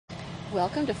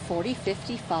Welcome to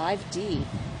 4055D,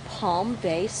 Palm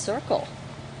Bay Circle.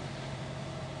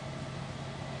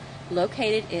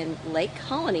 Located in Lake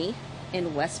Colony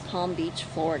in West Palm Beach,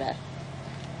 Florida.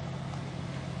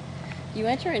 You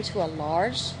enter into a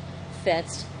large,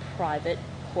 fenced, private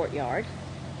courtyard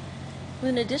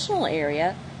with an additional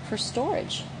area for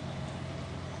storage.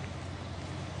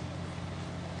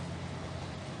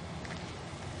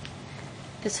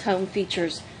 This home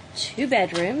features 2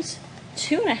 bedrooms,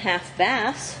 2.5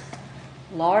 baths,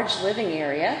 large living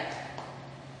area,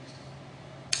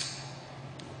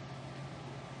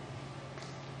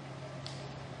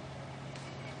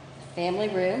 family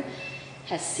room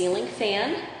has ceiling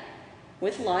fan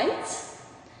with lights,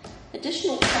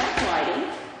 additional track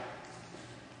lighting,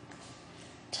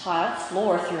 tile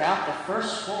floor throughout the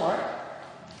first floor,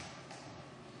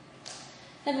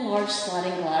 and large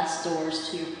sliding glass doors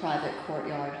to your private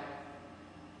courtyard.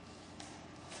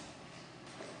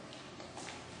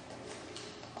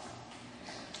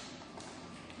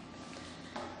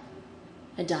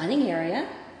 A dining area,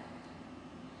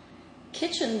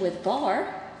 kitchen with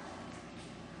bar,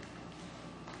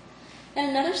 and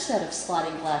another set of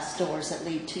sliding glass doors that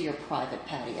lead to your private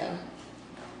patio.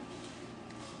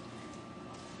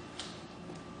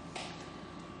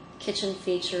 Kitchen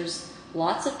features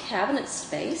lots of cabinet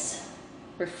space,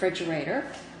 refrigerator,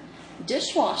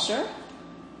 dishwasher,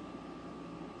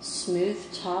 smooth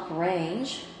top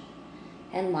range,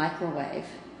 and microwave.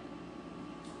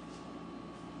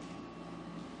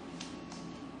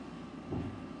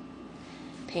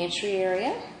 Pantry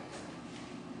area,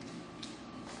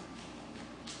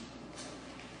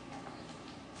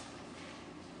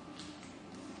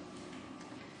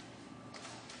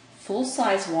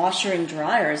 full-size washer and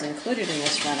dryer is included in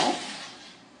this rental.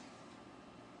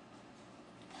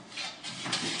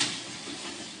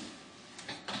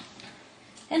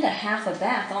 And a half a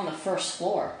bath on the first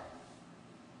floor.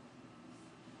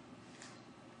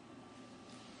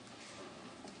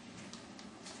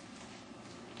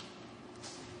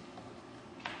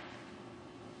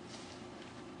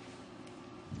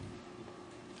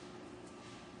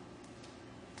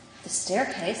 The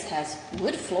staircase has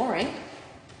wood flooring,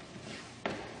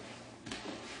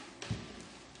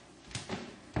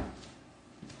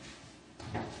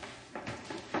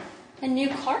 and new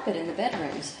carpet in the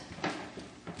bedrooms.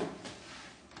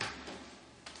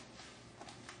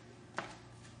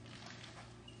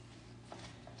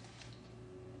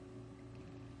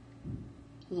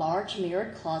 Large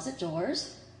mirrored closet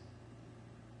doors,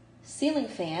 ceiling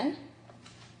fan,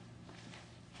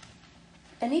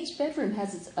 and each bedroom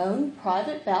has its own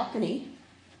private balcony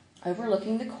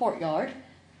overlooking the courtyard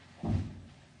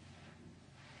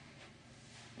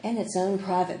and its own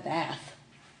private bath.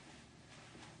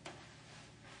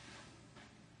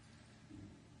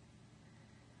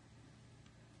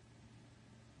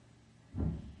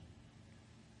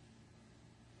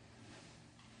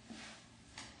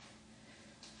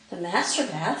 The master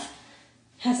bath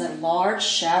has a large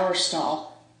shower stall.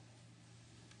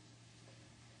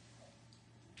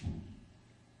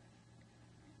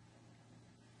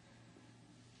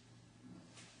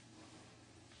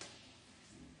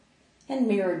 And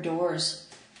mirrored doors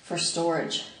for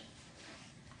storage.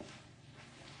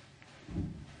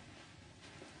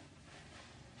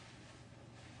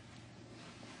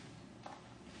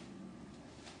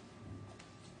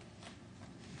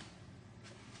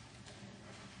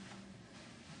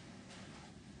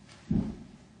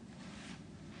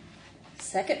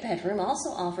 Second bedroom also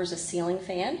offers a ceiling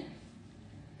fan,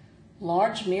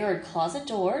 large mirrored closet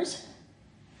doors,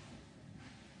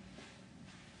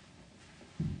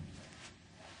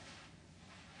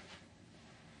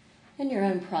 and your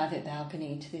own private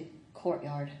balcony to the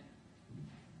courtyard.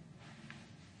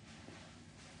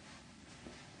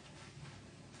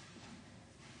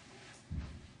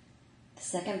 The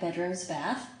second bedroom's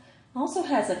bath also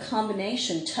has a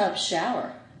combination tub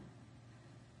shower.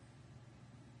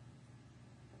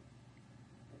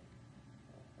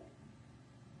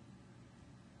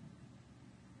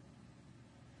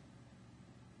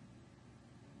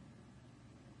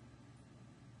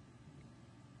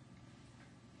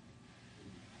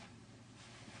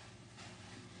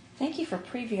 Thank you for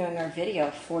previewing our video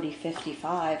of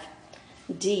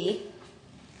 4055D,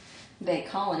 Bay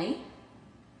Colony.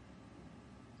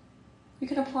 You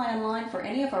can apply online for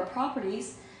any of our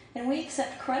properties, and we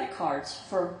accept credit cards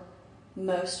for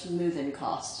most move-in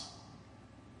costs.